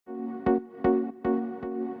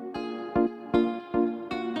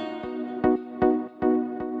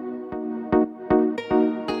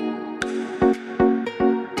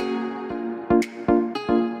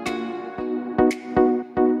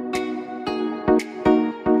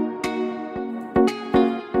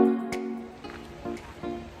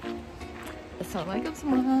Assalamualaikum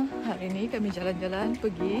semua. Hari ini kami jalan-jalan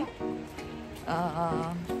pergi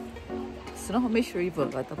Skykomish River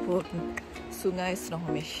ataupun Sungai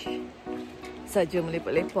Skykomish. Saja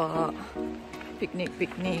melepak-lepak,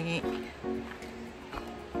 piknik-piknik.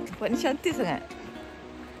 Tempat ni cantik sangat.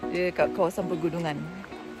 Dia kat kawasan pergunungan.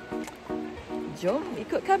 Jom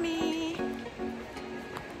ikut kami.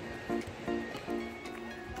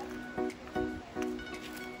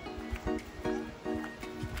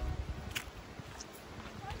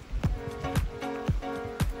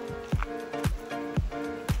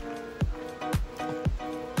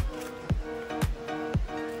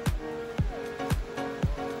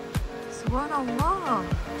 Subhanallah,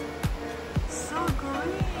 so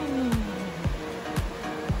green.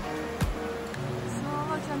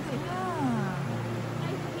 Subhanallah, cantiknya.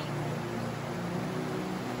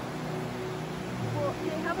 Well,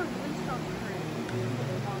 they have a really strong current.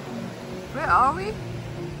 Where are we?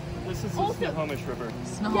 This is the Skykomish River.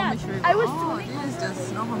 Skykomish River. I was oh, swimming this is the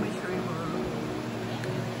Skykomish River.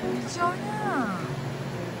 Hijaunya.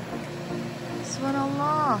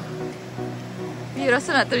 Subhanallah. Ni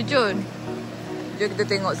rasa nak terjun. Jom kita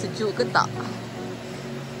tengok sejuk ke tak.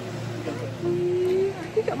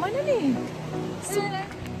 Haki kat mana ni?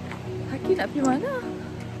 Haki nak pergi mana?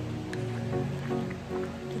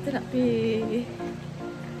 Kita nak pergi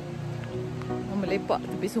melepak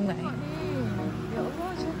tepi sungai. Ya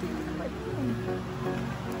Allah, cantik tempat ni.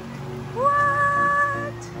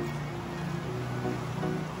 What?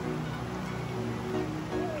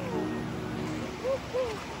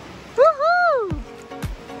 Woohoo!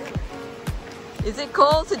 Is it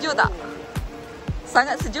cold? Sejuk tak?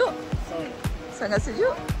 Sangat sejuk? Sangat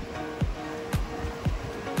sejuk?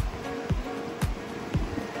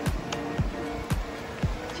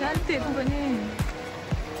 Cantik tempat ni.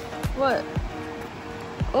 What?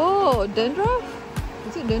 Oh, dandruff?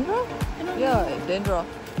 Is it dandruff? Yeah, dandruff.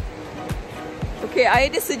 Okay, air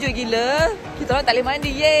dia sejuk gila. Kita orang tak boleh mandi,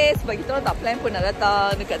 yes. Sebab kita orang tak plan pun nak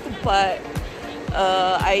datang dekat tempat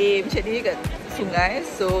air macam ni kat sungai.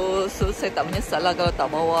 So saya tak menyesal lah kalau tak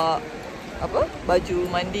bawa apa? Baju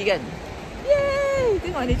mandi kan. Yay!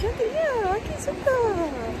 Tengok ni cantiknya. Aku suka.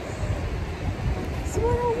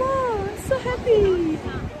 Subhanallah, so happy.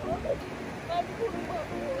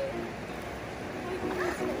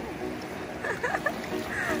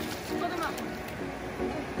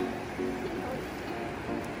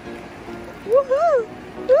 Woohoo!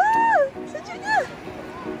 Woo! Sejuknya.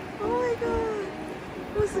 Oh my god.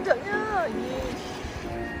 Oh, sedapnya. Yeesh.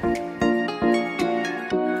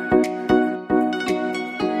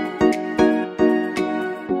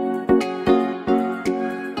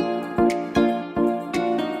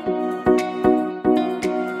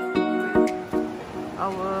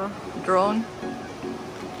 Our drone.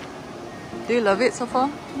 Do you love it so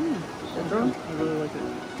far? The drone? I really like it.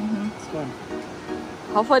 It's fun.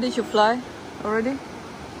 How far did you fly already?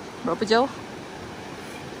 Berapa jauh?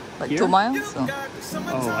 Like Here? 2 miles? Oh.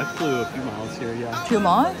 Oh, I flew a few miles here, yeah. Few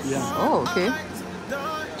miles? Yeah. Oh, okay.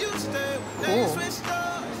 Cool.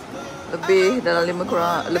 Lebih dalam lebih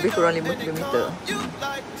kurang 5 kilometer. You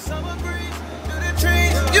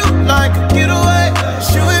like a getaway,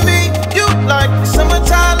 you and me. You like the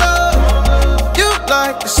summertime love. You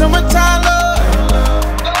like the summertime love.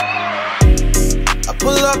 I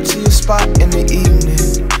pull up to your spot in the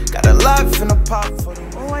evening. Got a life in a pop for the.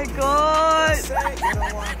 Oh my god!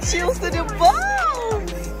 Chills to the bone!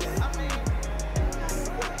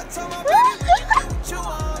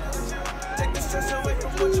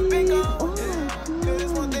 Haki comangnya.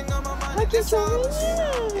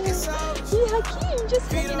 Hey Hakim,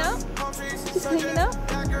 just hanging out. Just hanging out.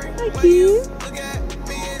 Hakim.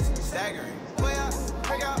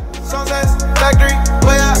 Sunset factory,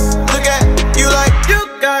 way I look at you like you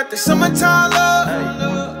got the summertime love.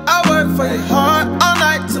 I work for your heart all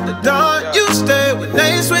night till the dawn. You stay when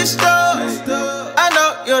they switched up. I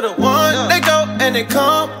know you're the one. They go and they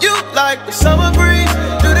come. You like the summer breeze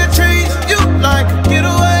through the trees. You like a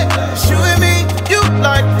getaway. You and me. You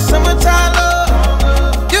like the summertime love.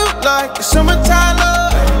 You like the summertime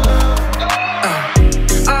love.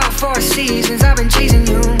 All 4 seasons I've been chasing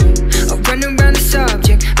you. Running around the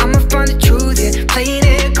subject, I'ma find the truth, yeah. Playing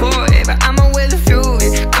it coy, but I'ma with the few,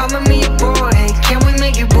 yeah. Calling me a boy, can we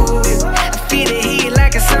make it move? I feel the heat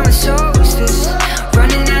like a summer solstice.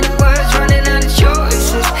 Running out of words, running out of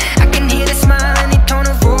choices. I can hear the smile and the tone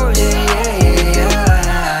of voice, yeah, yeah,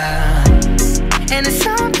 yeah. And it's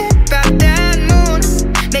all